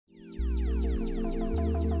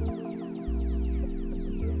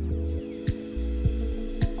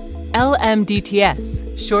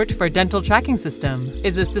LMDTS, short for Dental Tracking System,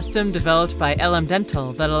 is a system developed by LM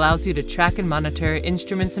Dental that allows you to track and monitor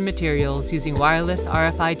instruments and materials using wireless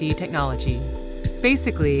RFID technology.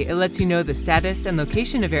 Basically, it lets you know the status and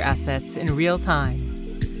location of your assets in real time.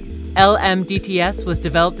 LMDTS was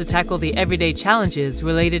developed to tackle the everyday challenges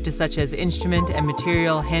related to such as instrument and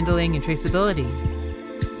material handling and traceability.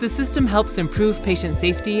 The system helps improve patient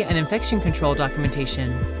safety and infection control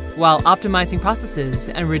documentation, while optimizing processes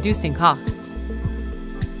and reducing costs.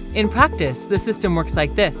 In practice, the system works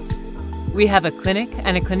like this. We have a clinic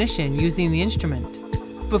and a clinician using the instrument.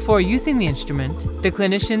 Before using the instrument, the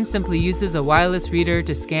clinician simply uses a wireless reader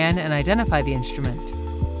to scan and identify the instrument.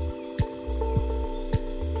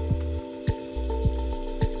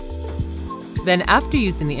 Then after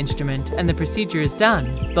using the instrument and the procedure is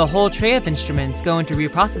done, the whole tray of instruments go into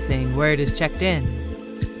reprocessing where it is checked in.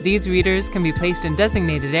 These readers can be placed in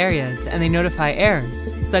designated areas and they notify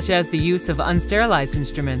errors, such as the use of unsterilized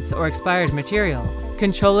instruments or expired material,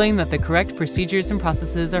 controlling that the correct procedures and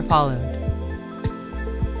processes are followed.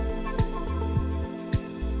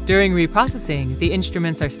 During reprocessing, the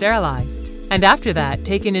instruments are sterilized, and after that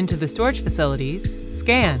taken into the storage facilities,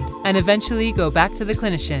 scanned, and eventually go back to the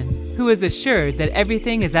clinician, who is assured that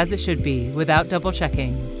everything is as it should be without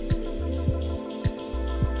double-checking.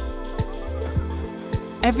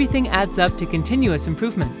 Everything adds up to continuous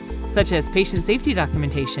improvements, such as patient safety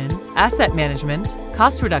documentation, asset management,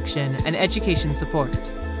 cost reduction, and education support.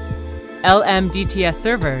 LMDTS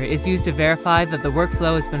server is used to verify that the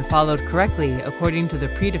workflow has been followed correctly according to the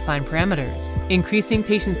predefined parameters, increasing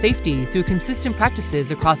patient safety through consistent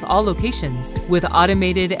practices across all locations with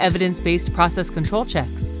automated evidence-based process control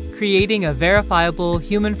checks, creating a verifiable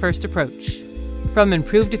human-first approach. From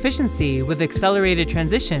improved efficiency with accelerated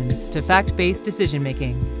transitions to fact-based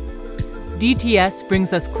decision-making. DTS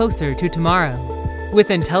brings us closer to tomorrow.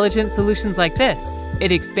 With intelligent solutions like this,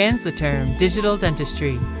 it expands the term digital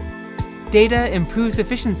dentistry. Data improves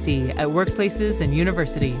efficiency at workplaces and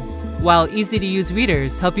universities, while easy-to-use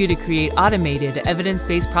readers help you to create automated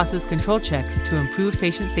evidence-based process control checks to improve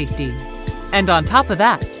patient safety. And on top of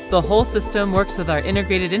that, the whole system works with our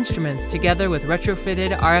integrated instruments together with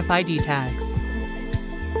retrofitted RFID tags.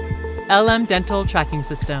 LM Dental Tracking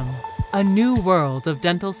System, a new world of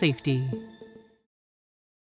dental safety.